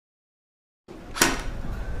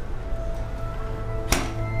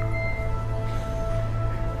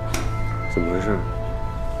怎么回事？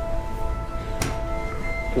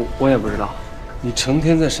我也不知道。你成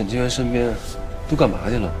天在沈清源身边，都干嘛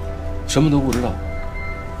去了？什么都不知道。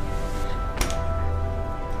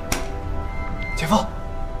姐夫，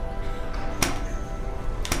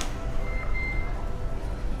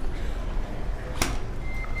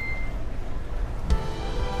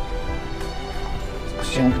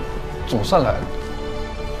行，总算来了。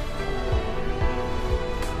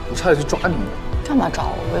我差点去抓你们。干嘛找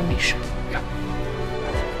我？我又没事。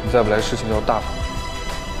你再不来，事情就要大发。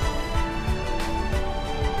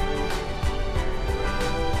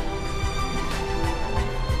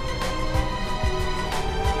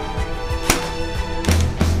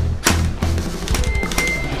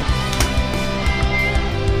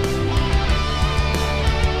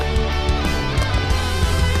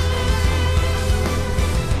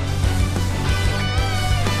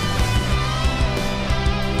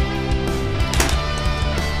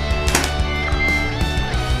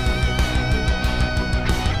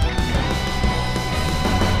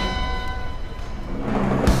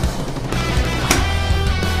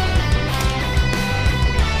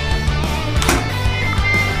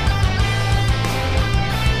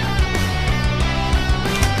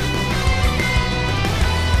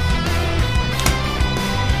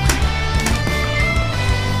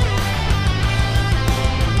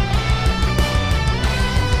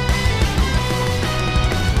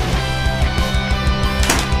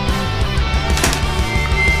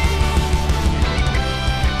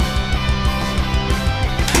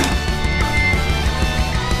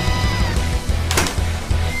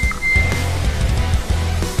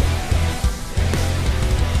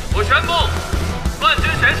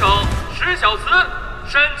小慈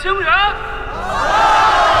沈清源。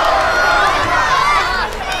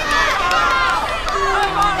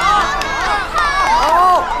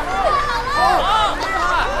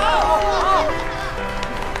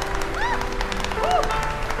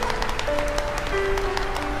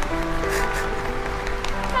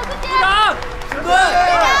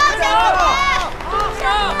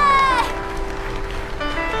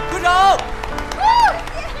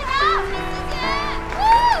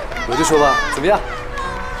我就说吧，怎么样？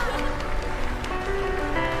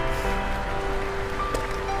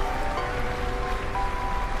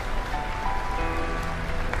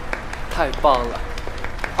太棒了！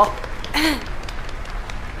好，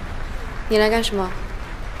你来干什么？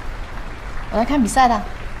我来看比赛的。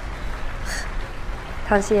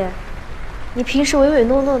唐熙，你平时唯唯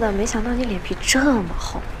诺诺的，没想到你脸皮这么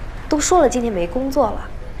厚。都说了今天没工作了，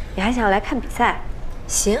你还想来看比赛？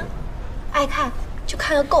行，爱看就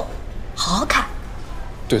看个够。 好好看，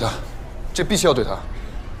怼他，这必须要怼他。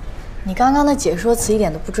你刚刚的解说词一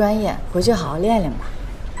点都不专业，回去好好练练吧。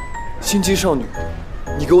心机少女，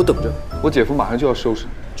你给我等着，我姐夫马上就要收拾你，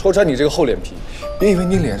戳穿你这个厚脸皮。别以为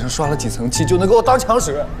你脸上刷了几层漆就能给我当枪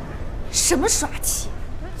使。什么耍气？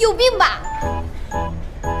有病吧？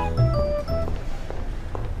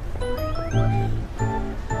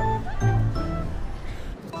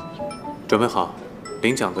准备好，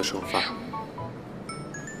领奖的时候发。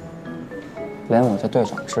 连我这队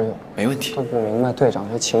长之友没问题，都不明白队长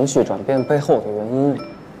这情绪转变背后的原因。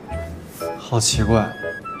好奇怪。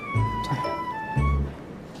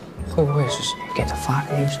对，会不会是谁给他发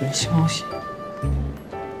了一个什么消息？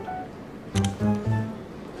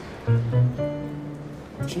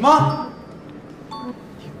什么？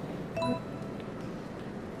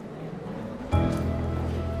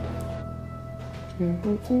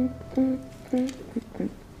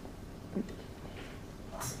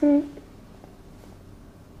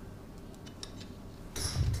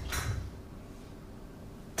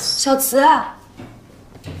小慈，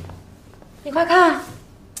你快看，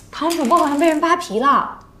唐主播好像被人扒皮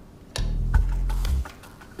了。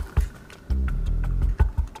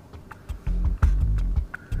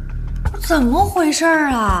怎么回事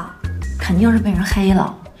啊？肯定是被人黑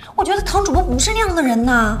了。我觉得唐主播不是那样的人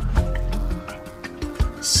呐。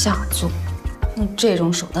下作，用这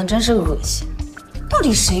种手段真是恶心。到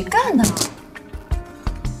底谁干的呢？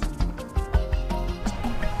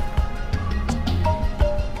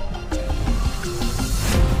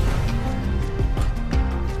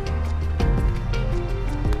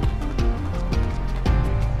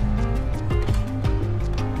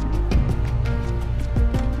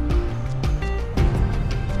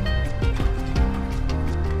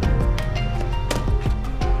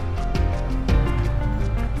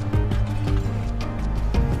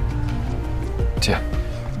 姐，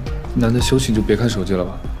难得休息就别看手机了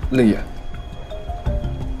吧，累眼。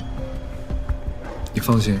你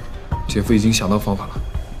放心，姐夫已经想到方法了。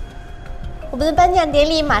我们的颁奖典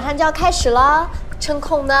礼马上就要开始了，趁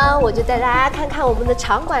空呢，我就带大家看看我们的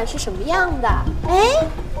场馆是什么样的。哎，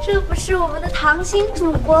这不是我们的唐鑫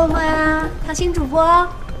主播吗？唐鑫主播，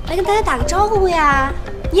来跟大家打个招呼呀！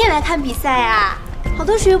你也来看比赛啊？好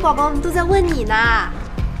多水友宝宝们都在问你呢。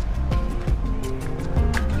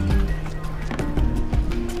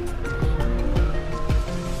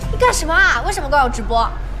你干什么啊？为什么关我直播？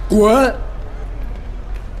滚！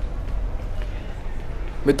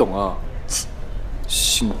没懂啊？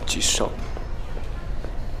心机少女，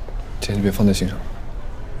这件就别放在心上了。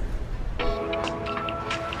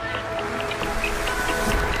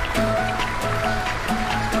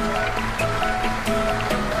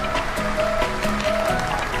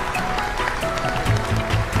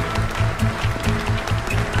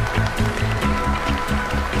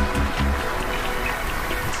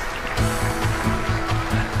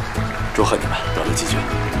祝贺你们得了季军！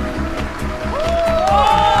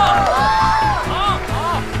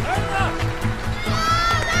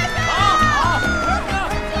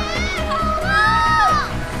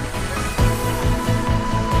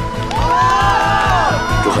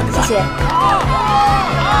祝贺你们！谢谢。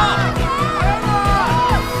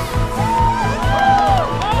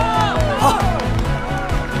好，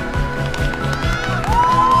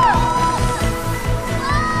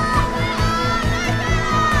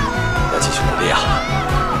要继续努力啊！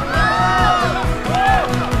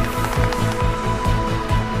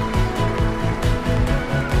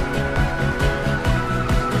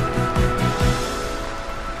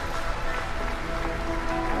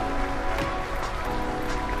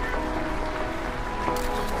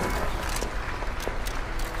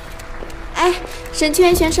哎，沈清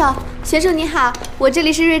源选手你好，我这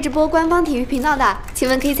里是瑞直播官方体育频道的，请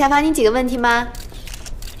问可以采访你几个问题吗？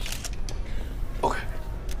 OK，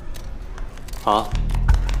 好，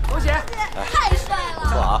恭喜！太帅了！不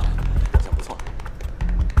错啊，讲不错。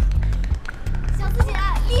小四姐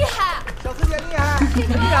厉害！小四姐厉害！厉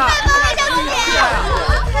害！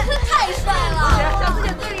小四姐太帅了！小四姐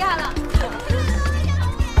最厉害了！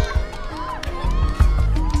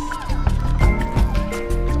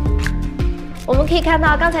 我们可以看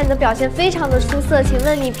到，刚才你的表现非常的出色。请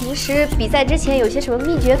问你平时比赛之前有些什么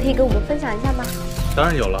秘诀可以跟我们分享一下吗？当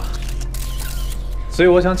然有了，所以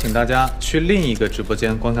我想请大家去另一个直播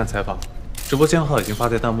间观看采访，直播间号已经发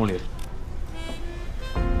在弹幕里了。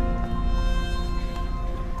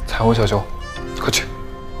彩虹小熊，快去！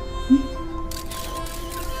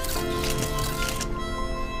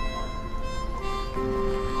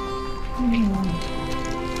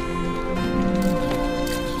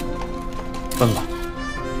问吧。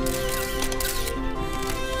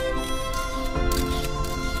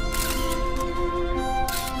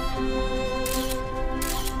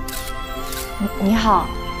你好，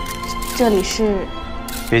这里是。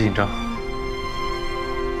别紧张，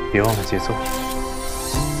别忘了节奏。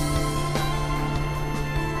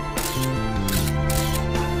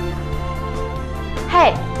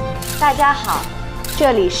嘿，大家好，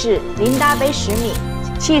这里是林达杯10米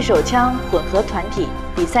气手枪混合团体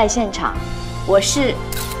比赛现场。我是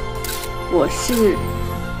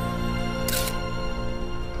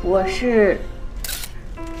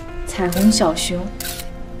彩虹小熊。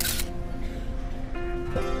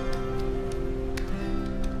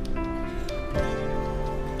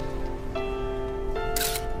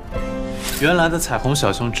原来的彩虹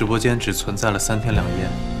小熊直播间只存在了3天2夜，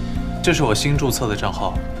这是我新注册的账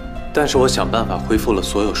号，但是我想办法恢复了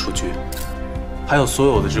所有数据，还有所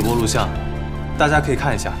有的直播录像，大家可以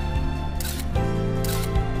看一下。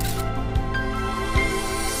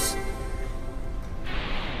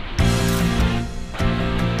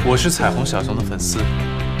 我是彩虹小熊的粉丝，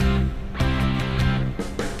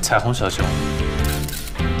彩虹小熊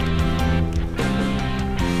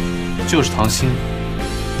就是唐鑫。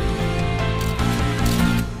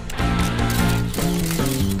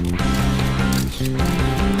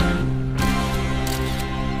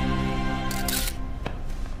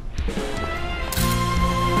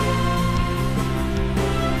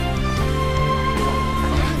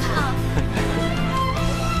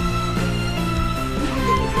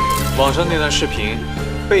网上那段视频，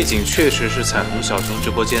背景确实是彩虹小熊直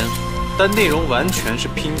播间，但内容完全是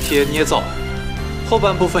拼贴捏造。后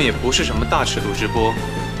半部分也不是什么大尺度直播，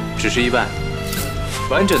只是意外。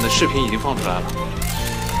完整的视频已经放出来了。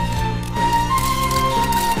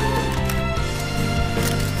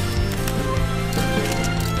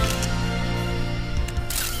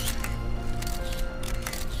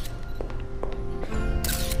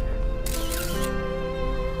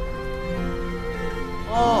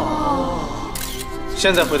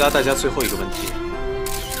现在回答大家最后一个问题：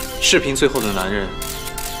视频最后的男人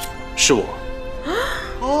是我。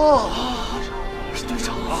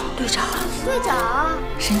队长，队长，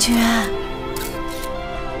沈清源，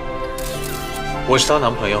我是她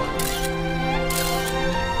男朋友。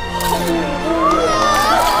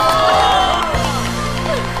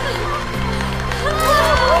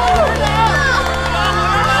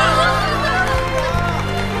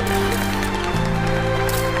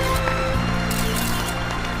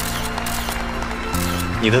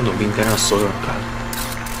你的努力应该让所有人看。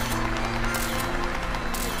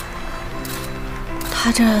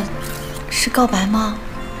他这是告白吗？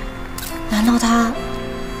难道他？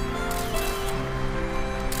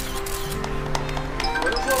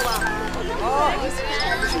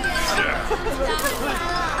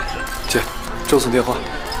姐，周总电话。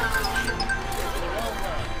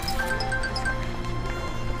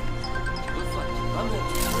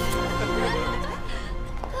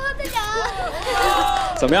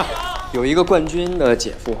怎么样？有一个冠军的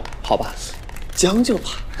姐夫，好吧？将就吧。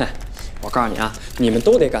嗨，我告诉你啊，你们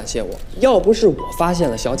都得感谢我。要不是我发现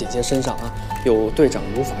了小姐姐身上有队长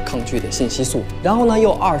无法抗拒的信息素，然后呢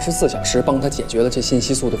又24小时帮她解决了这信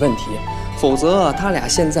息素的问题，否则他俩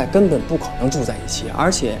现在根本不可能住在一起，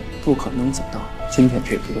而且不可能走到今天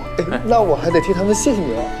这步。那我还得替他们谢谢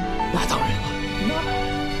你了。那当然了。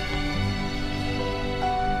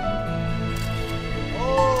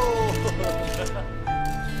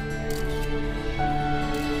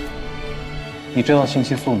你知道信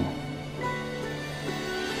息素吗？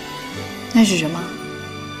那是什么？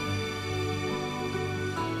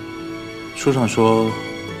书上说，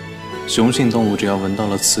雄性动物只要闻到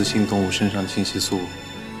了雌性动物身上的信息素，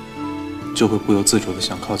就会不由自主地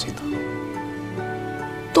想靠近它。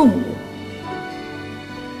动物？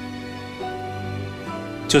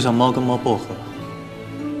就像猫跟猫薄荷，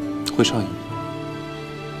会上瘾，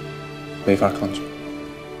没法抗拒。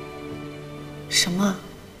什么？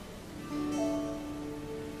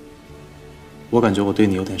我感觉我对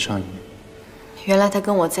你有点上瘾。原来他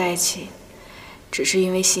跟我在一起，只是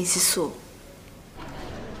因为信息素。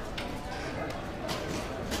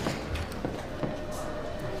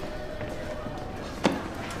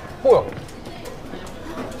嚯，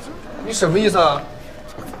你什么意思啊？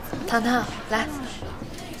糖糖，来。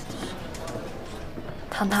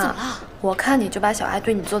糖糖，我看你就把小爱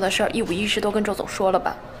对你做的事儿一五一十都跟周总说了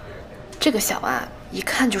吧。这个小爱一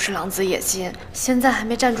看就是狼子野心，现在还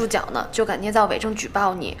没站住脚呢，就敢捏造伪证举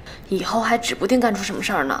报你，以后还指不定干出什么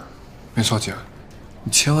事儿呢。梅少姐，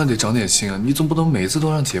你千万得长点心啊！你总不能每次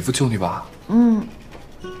都让姐夫救你吧？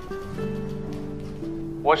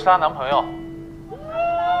我是她男朋友。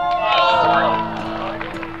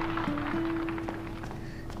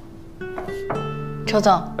周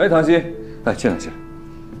总，哎，唐鑫，来进来进来。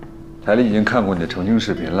台里已经看过你的澄清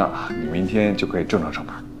视频了，你明天就可以正常上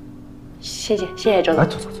班。谢谢周总。来，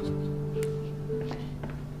走。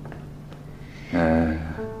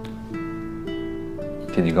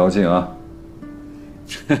替你高兴啊！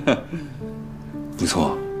不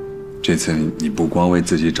错，这次你不光为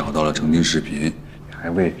自己找到了澄清视频，你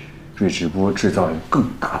还为瑞直播制造了一个更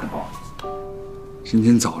大的包袱。今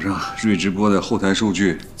天早上，瑞直播的后台数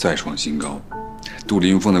据再创新高，杜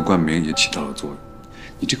林峰的冠名也起到了作用。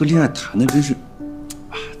你这个恋爱谈的真是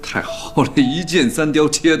太好了，一箭三雕，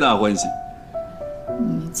皆大欢喜。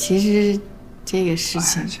其实这个事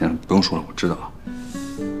情，先生不用说了，我知道啊。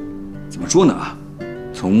怎么说呢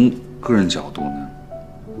从个人角度呢，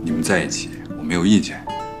你们在一起我没有意见，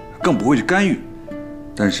更不会去干预。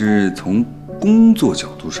但是从工作角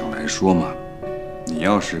度上来说嘛，你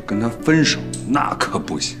要是跟他分手，那可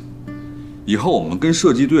不行。以后我们跟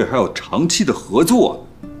设计队还有长期的合作，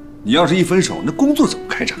你要是一分手，那工作怎么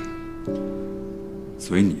开展？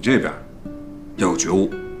所以你这边要有觉悟。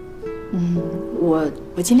我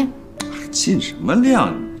尽量。尽什么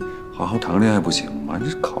量？好好谈个恋爱不行吗？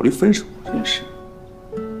你考虑分手，真是。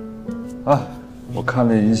我看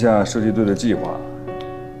了一下设计队的计划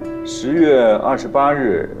，10月28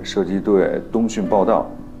日设计队冬训报到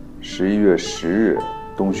，11月10日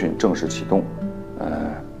冬训正式启动。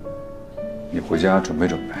你回家准备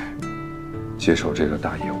准备，接手这个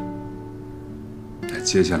大业务。那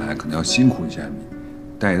接下来可能要辛苦一下你，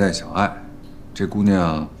带一带小爱。这姑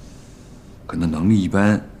娘可能能力一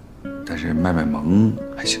般，但是卖萌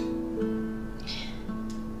还行。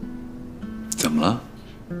怎么了？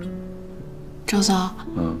周总，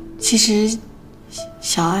其实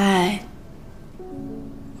小爱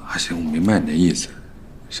行，我明白你的意思。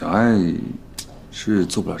小爱是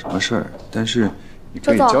做不了什么事儿，但是你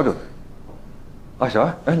可以教教她。小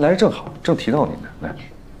爱，哎，来正好，正提到您呢，来。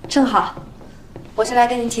正好，我是来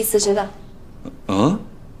跟您提辞职的。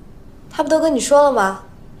他不都跟你说了吗？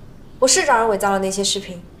我是找人伪造了那些视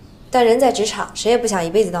频，但人在职场，谁也不想一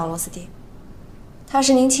辈子当螺丝钉。她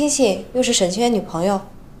是您亲信，又是沈清源女朋友，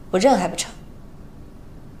我认还不成？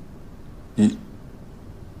你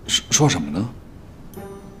说什么呢？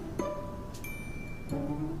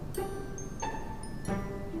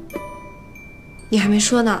你还没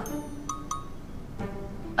说呢。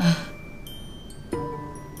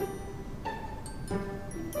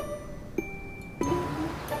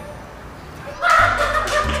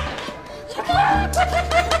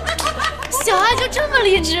小爱就这么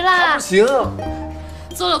离职啦？不行，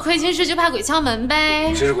做了亏心事就怕鬼敲门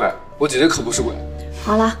呗。谁是鬼？我姐姐可不是鬼。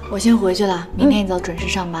好了，我先回去了，明天一早准时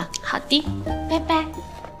上班。好的，拜拜。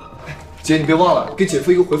姐，你别忘了给姐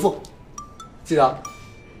夫一个回复，记得啊。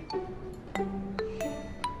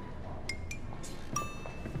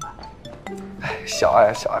哎，小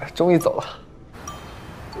爱，终于走了。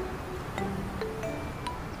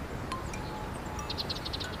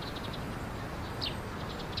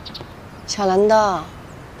小兰豆，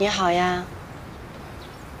你好呀。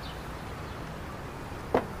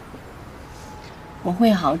我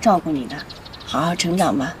会好好照顾你的，好好成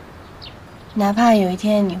长吧。哪怕有一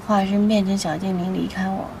天你化身变成小精灵离开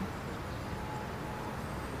我，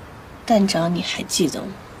但只要你还记得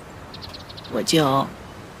我就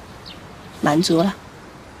满足了。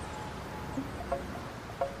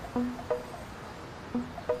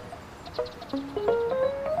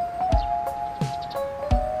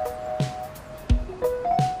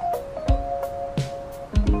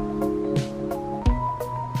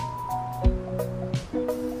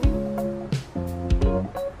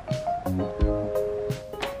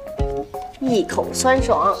一口酸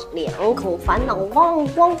爽，2口烦恼忘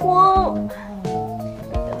光光。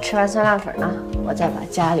等吃完酸辣粉呢，我再把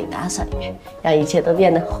家里打扫一遍，让一切都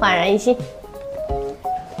变得焕然一新。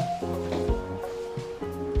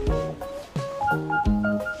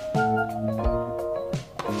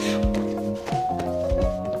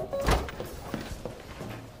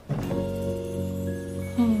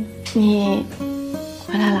你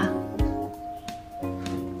回来啦？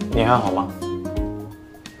你还好吗？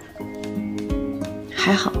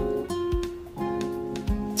还好，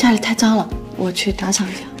家里太脏了，我去打扫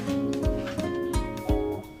一下。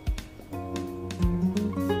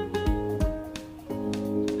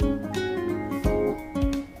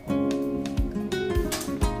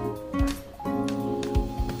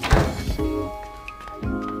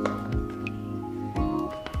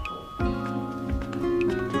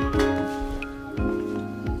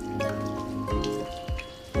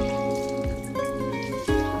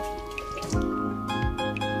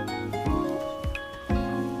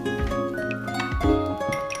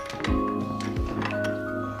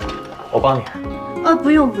我帮你。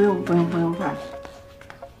不用。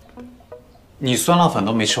你酸辣粉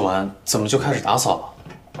都没吃完，怎么就开始打扫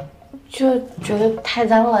了？就觉得太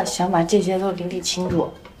脏了，想把这些都理理清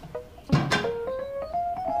楚。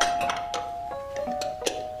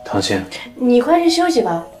唐心，你快去休息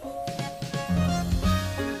吧。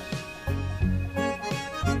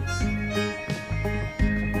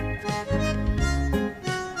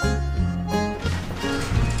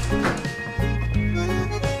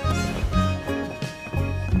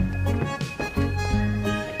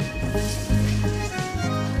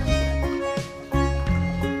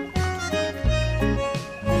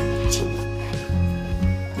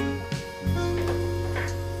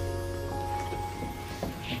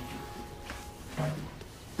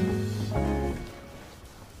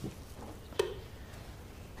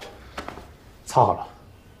擦好了。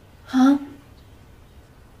啊？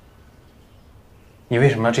你为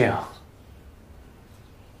什么要这样？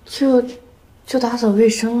就打扫卫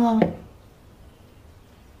生啊。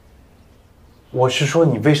我是说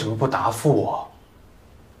你为什么不答复我？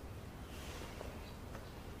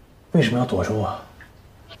为什么要躲着我？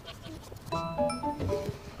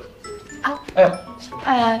啊！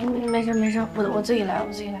哎，没事，我自己来。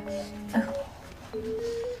哎。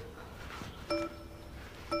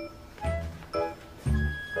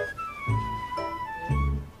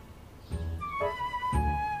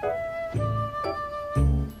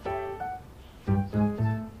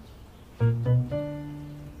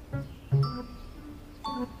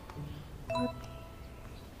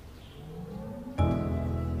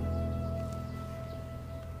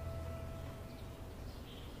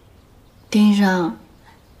丁医生，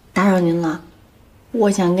打扰您了，我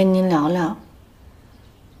想跟您聊聊。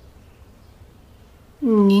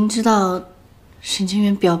您知道沈清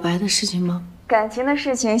源表白的事情吗？感情的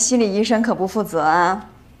事情，心理医生可不负责啊。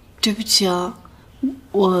对不起啊，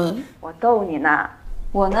我逗你呢。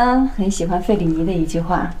我呢，很喜欢费里尼的一句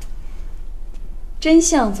话：真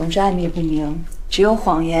相总是暧昧不明，只有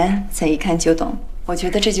谎言才一看就懂。我觉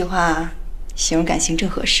得这句话形容感情正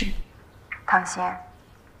合适。唐心，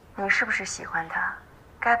你是不是喜欢他？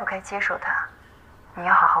该不该接受他？你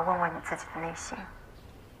要好好问问你自己的内心。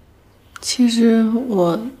其实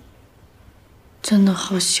我真的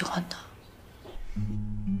好喜欢他。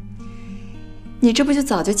你这不就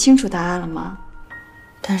早就清楚答案了吗？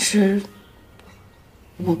但是，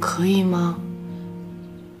我可以吗？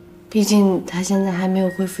毕竟他现在还没有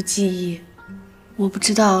恢复记忆，我不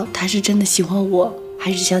知道他是真的喜欢我，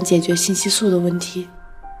还是想解决信息素的问题。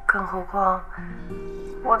更何况，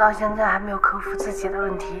我到现在还没有克服自己的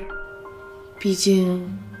问题。毕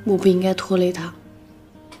竟，我不应该拖累他，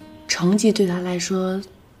成绩对他来说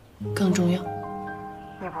更重要。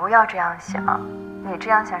你不要这样想，你这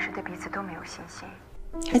样想是对彼此都没有信心。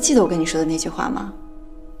还记得我跟你说的那句话吗？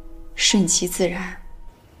顺其自然。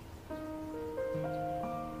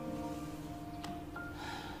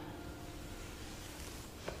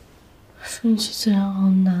顺其自然好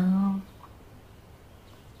难啊。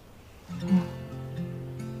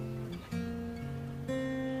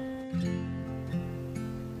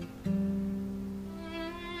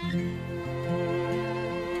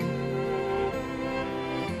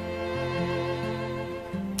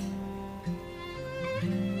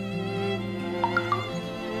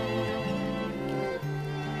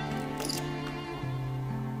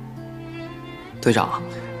队长，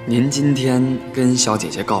您今天跟小姐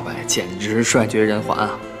姐告白，简直帅绝人寰啊！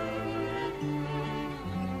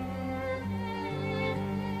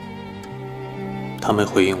他没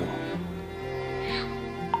回应我，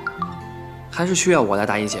还是需要我来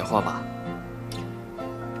答疑解惑吧？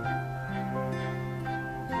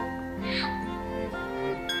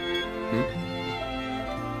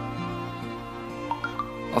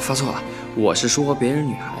发错了，我是说别人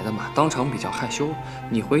女孩子嘛，当场比较害羞，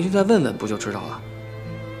你回去再问问不就知道了？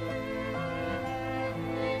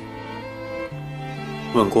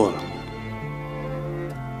问过了。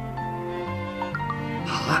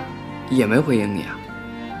啊，也没回应你啊？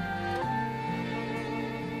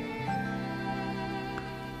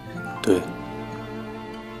对。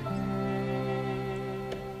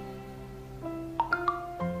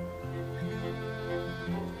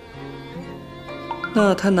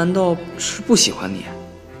那他难道是不喜欢你？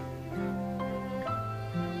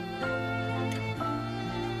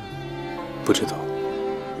不知道。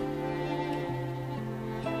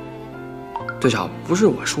队长，不是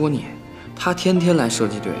我说你，他天天来射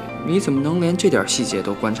击队，你怎么能连这点细节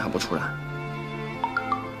都观察不出来？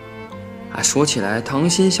哎，说起来，唐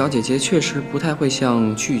心小姐姐确实不太会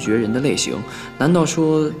像拒绝人的类型，难道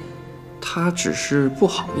说她只是不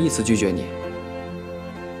好意思拒绝你？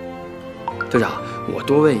队长，我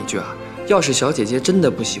多问一句啊，要是小姐姐真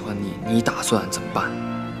的不喜欢你，你打算怎么办？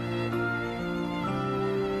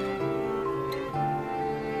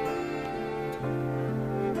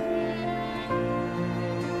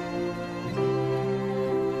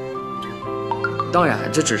当然，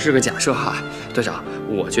这只是个假设哈，队长，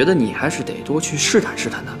我觉得你还是得多去试探试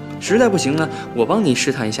探她，实在不行呢，我帮你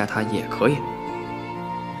试探一下她也可以。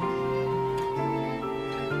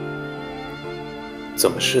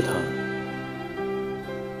怎么试探？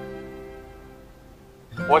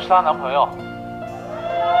我是她男朋友。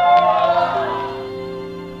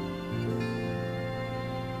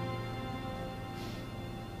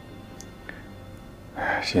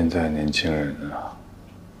现在年轻人啊，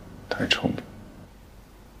太冲动。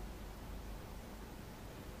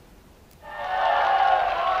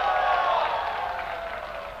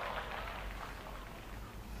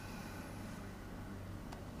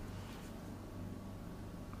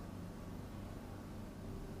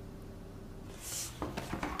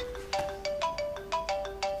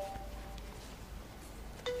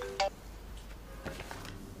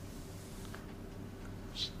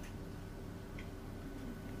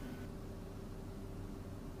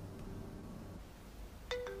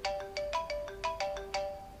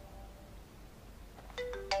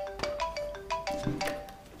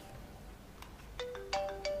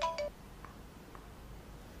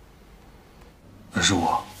那是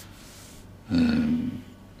我，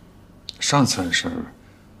上次的事儿，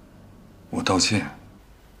我道歉。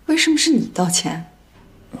为什么是你道歉？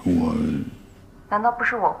我难道不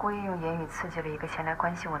是我故意用言语刺激了一个前来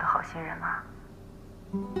关心我的好心人吗？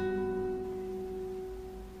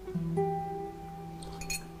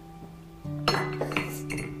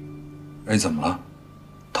哎，怎么了？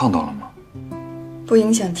烫到了吗？不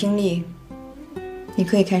影响听力，你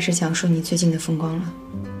可以开始讲述你最近的风光了。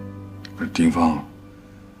不是丁芳，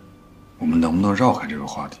我们能不能绕开这个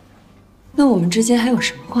话题？那我们之间还有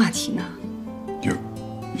什么话题呢？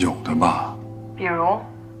有的吧。比如，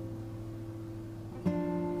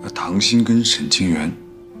唐鑫跟沈清源，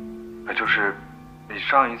就是你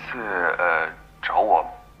上一次找我，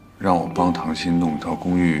让我帮唐鑫弄一套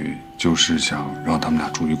公寓，就是想让他们俩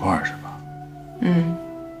住一块儿，是吧？嗯。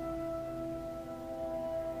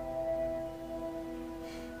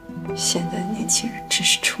现在的年轻人真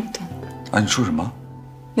是冲动。啊，你说什么？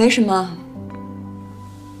没什么。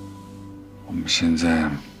我们现在，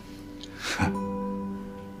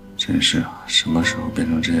真是啊，什么时候变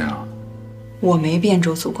成这样？我没变，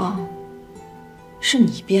周祖光，是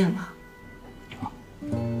你变了。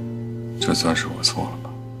这算是我错了吧？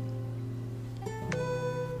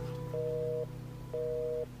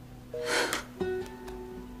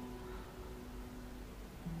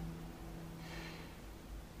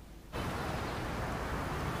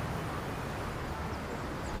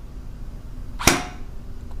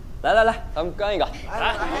来，咱们干一个！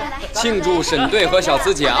来，庆祝沈队和小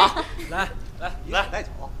慈姐啊！来酒。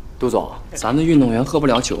杜总，咱们运动员喝不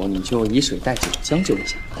了酒，你就以水代酒，将就一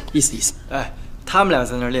下，意思。哎，他们俩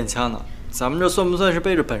在那儿练枪呢，咱们这算不算是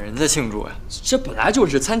背着本人在庆祝呀？这本来就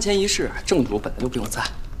是餐前仪式，正主本来就不用在。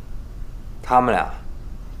他们俩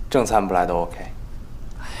正餐不来都 OK。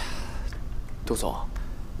哎呀，杜总，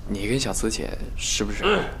你跟小慈姐是不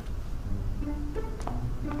是？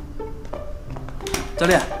教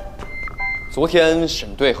练，昨天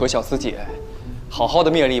沈队和小慈姐好好的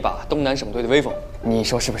灭了一把东南省队的威风，你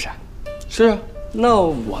说是不是？是啊，那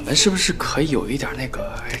我们是不是可以有一点那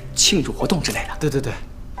个庆祝活动之类的？对，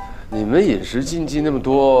你们饮食禁忌那么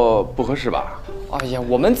多，不合适吧？哎呀，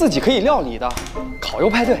我们自己可以料理的，烤肉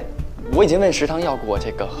派对，我已经问食堂要过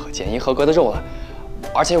这个检疫合格的肉了，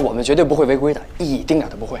而且我们绝对不会违规的，一丁点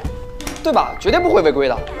都不会，对吧？绝对不会违规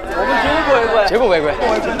的，我们绝对不违规，绝不违规，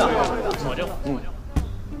真的，保证。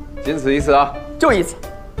仅此一次啊，就一次。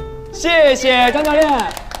谢谢张教练，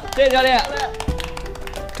谢谢教练。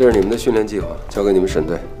这是你们的训练计划，交给你们沈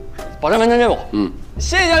队，保证完成任务。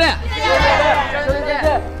谢谢教练，谢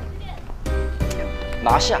谢。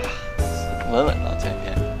拿下，稳稳的这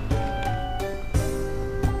边。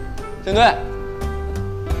沈队，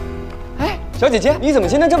哎，小姐姐，你怎么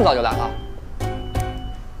今天这么早就来了？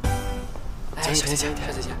哎，小姐姐，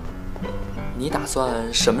你打算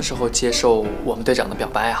什么时候接受我们队长的表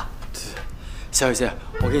白啊？小姐姐，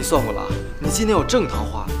我给你算过了啊，你今年有正桃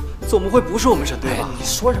花，总不会不是我们沈队吧？你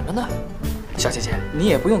说什么呢？小姐姐，你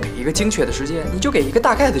也不用给一个精确的时间，你就给一个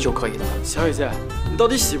大概的就可以了。小姐姐，你到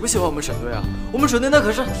底喜不喜欢我们沈队啊？我们沈队那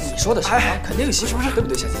可是你说的喜欢，肯定喜欢，对不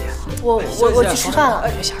对，小姐姐？我去吃饭了。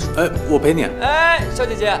别瞎说。哎，我陪你。哎，小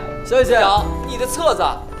姐姐，队长，你的册子。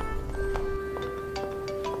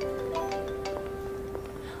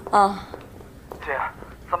啊，姐，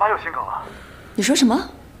咱妈又心梗了。你说什么？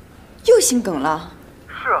又心梗了？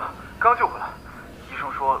是啊，刚救回来。医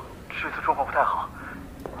生说这次状况不太好，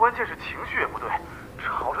关键是情绪也不对，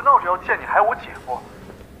吵着闹着要见你还有我姐夫。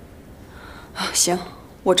啊，行，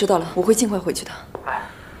我知道了，我会尽快回去的。哎。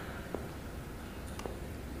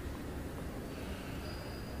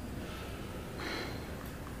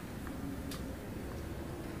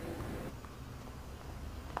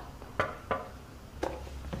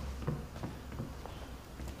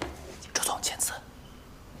周总签字。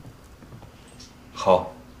好。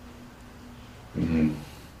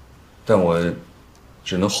但我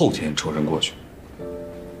只能后天抽身过去。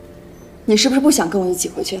你是不是不想跟我一起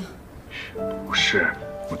回去？不是，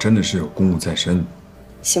我真的是有公务在身。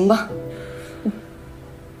行吧。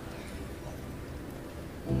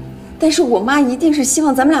但是我妈一定是希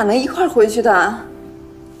望咱们俩能一块儿回去的。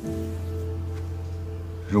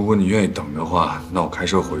如果你愿意等的话，那我开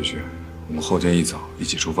车回去，我们后天一早一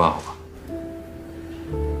起出发，好吧？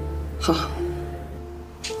好。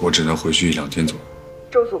我只能回去1-2天左右。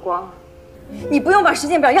周曙光，你不用把时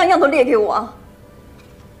间表样样都列给我。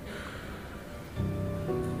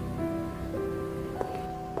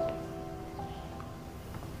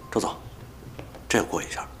周总，这个过一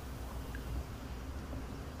下。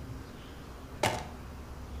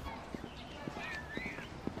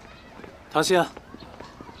唐鑫，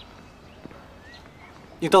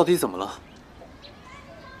你到底怎么了？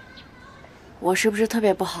我是不是特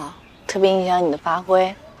别不好，特别影响你的发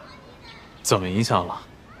挥？怎么影响了？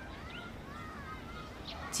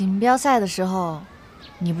锦标赛的时候，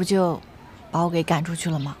你不就把我给赶出去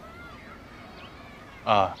了吗？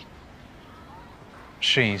啊，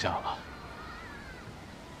是影响了，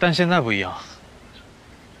但现在不一样，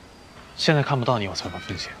现在看不到你，我才能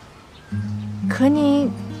分析。可你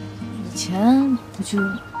以前不就……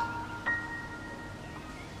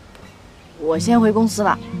我先回公司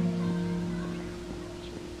了。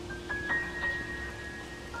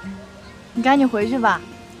你赶紧回去吧，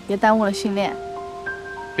别耽误了训练。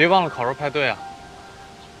别忘了烤肉派对啊！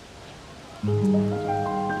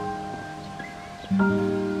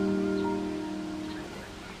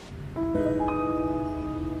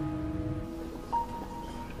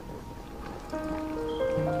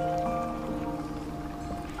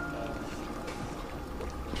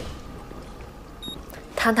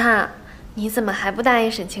糖糖，你怎么还不答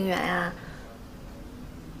应沈清源呀？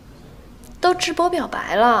都直播表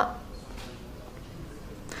白了，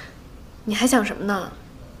你还想什么呢？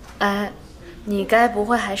哎，你该不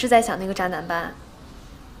会还是在想那个渣男吧？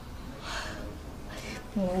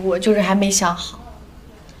我就是还没想好。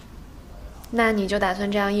那你就打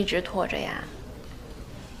算这样一直拖着呀？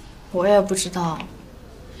我也不知道，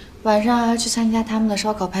晚上还要去参加他们的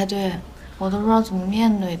烧烤派对，我都不知道怎么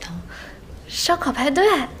面对他。烧烤派对，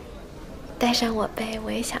带上我呗，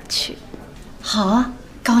我也想去。好啊，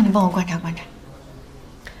刚好你帮我观察观察。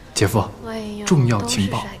姐夫，重要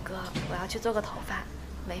情报。帅哥，我要去做个头发。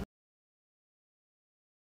没。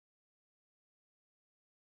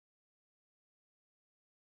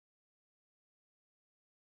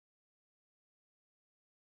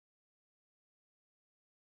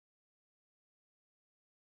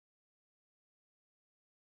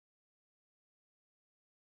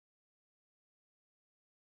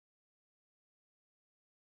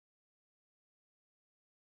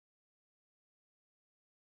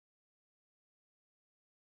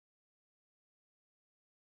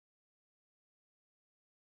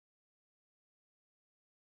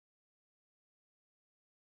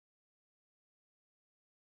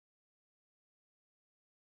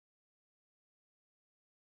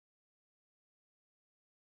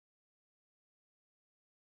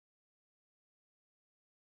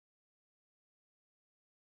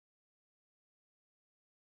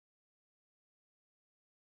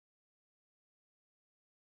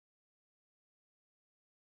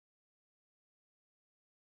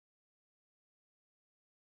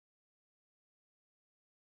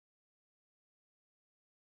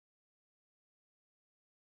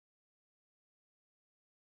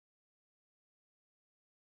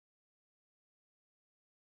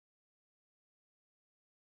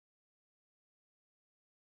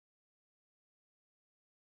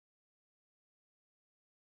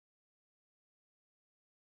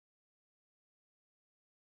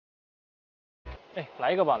哎，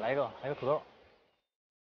来一个吧，来一个土豆。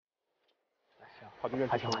行，好吃，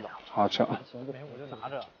还行，好吃。行，我就拿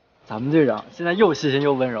着。咱们队长现在又细心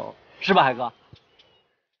又温柔，是吧，海哥？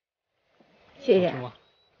谢谢。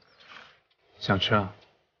想吃啊？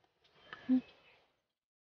嗯。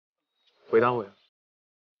回答我呀。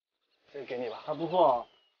这个给你吧，还不错。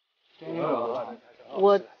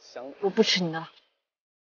我不吃你的。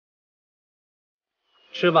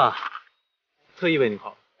吃吧，特意为你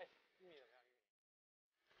烤。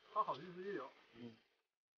好日子有。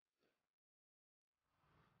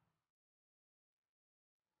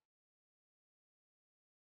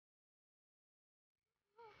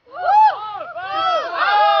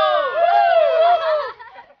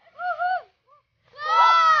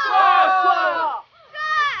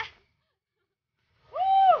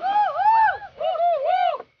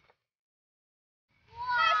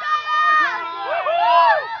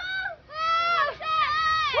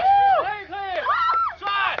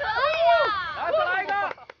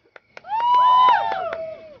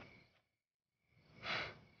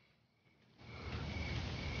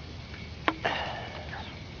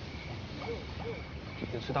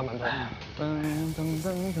吃大馒头。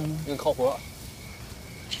那个烤活。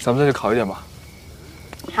咱们再去烤一点吧。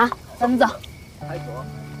好，咱们走。还走？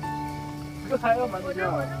这还要馒头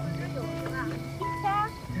酱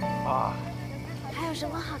啊！还有什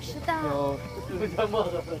么好吃的？有这叫墨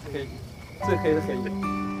盒的黑，最黑的黑衣。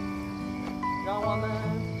让我们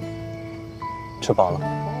吃饱了。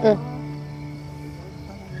嗯。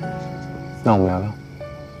那我们聊聊。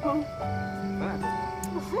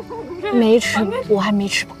没吃，我还没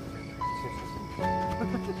吃饱。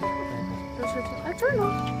哎，这儿呢？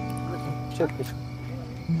这可以吃。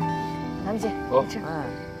来不及，走。吃。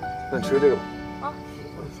那你吃这个吧。啊，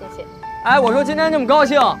谢谢。哎，我说今天这么高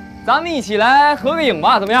兴，咱们一起来合个影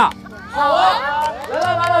吧，怎么样？好啊！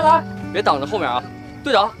来！别挡着后面啊！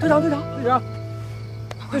队长，队长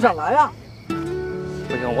来呀！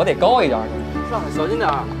不行，我得高一点。上，小心点，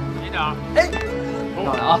低点。哎，上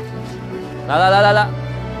来啊！来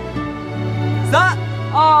！3、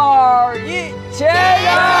2、1，前任！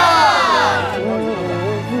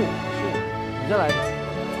你再来一个，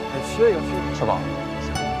吃一个，吃饱了。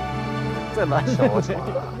再来一个，我吃。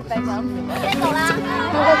先走啦！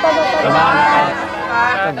拜拜。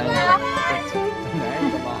再来一个。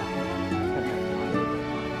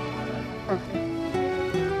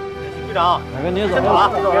队长，哪个你也走了？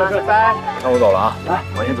那我走了啊。来，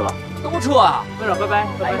我先走了。都撤啊！队长，拜拜，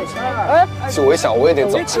拜拜。哎，其实我一想，我也得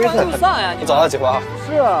走。没吃完就散呀！你早了，姐夫啊。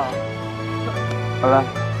是啊。拜拜。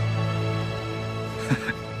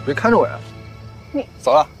别看着我呀。你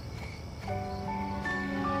走了。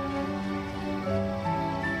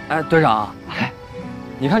哎，队长，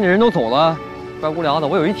你看这人都走了，怪无聊的。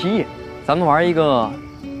我有一提议，咱们玩一个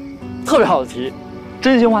特别好的题，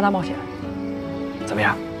真心话大冒险，怎么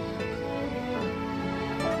样？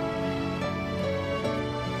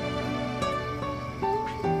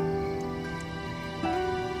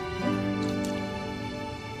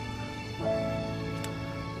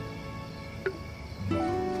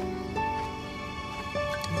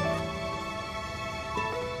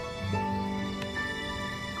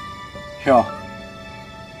哟，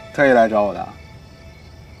特意来找我的？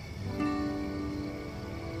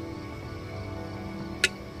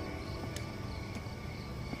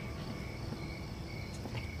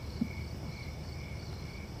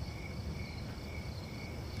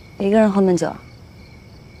一个人喝闷酒？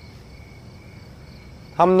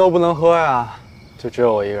他们都不能喝呀，就只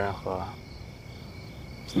有我一个人喝。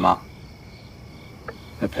怎么？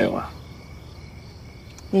来陪我啊？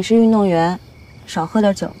你是运动员，少喝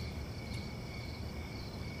点酒。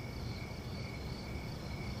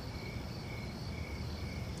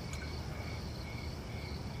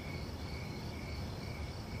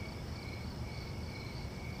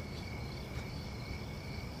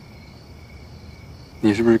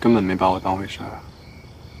你是不是根本没把我当回事儿啊，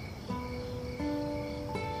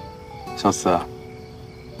小四？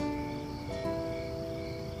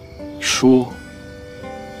输，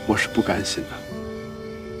我是不甘心的。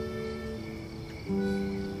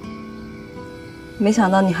没想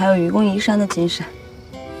到你还有愚公移山的精神。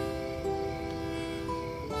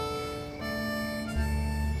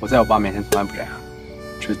我在我爸面前从来不这样，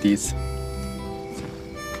这是第一次。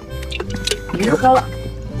别喝了。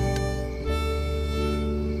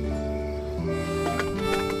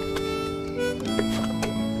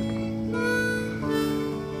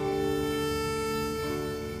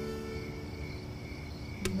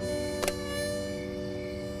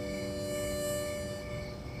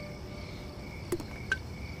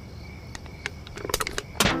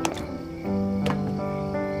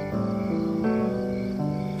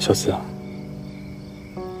小四啊，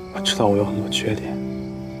我知道我有很多缺点，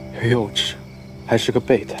又幼稚，还是个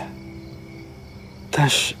备胎。但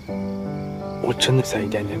是，我真的在一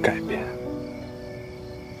点点改变。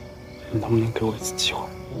你能不能给我一次机会？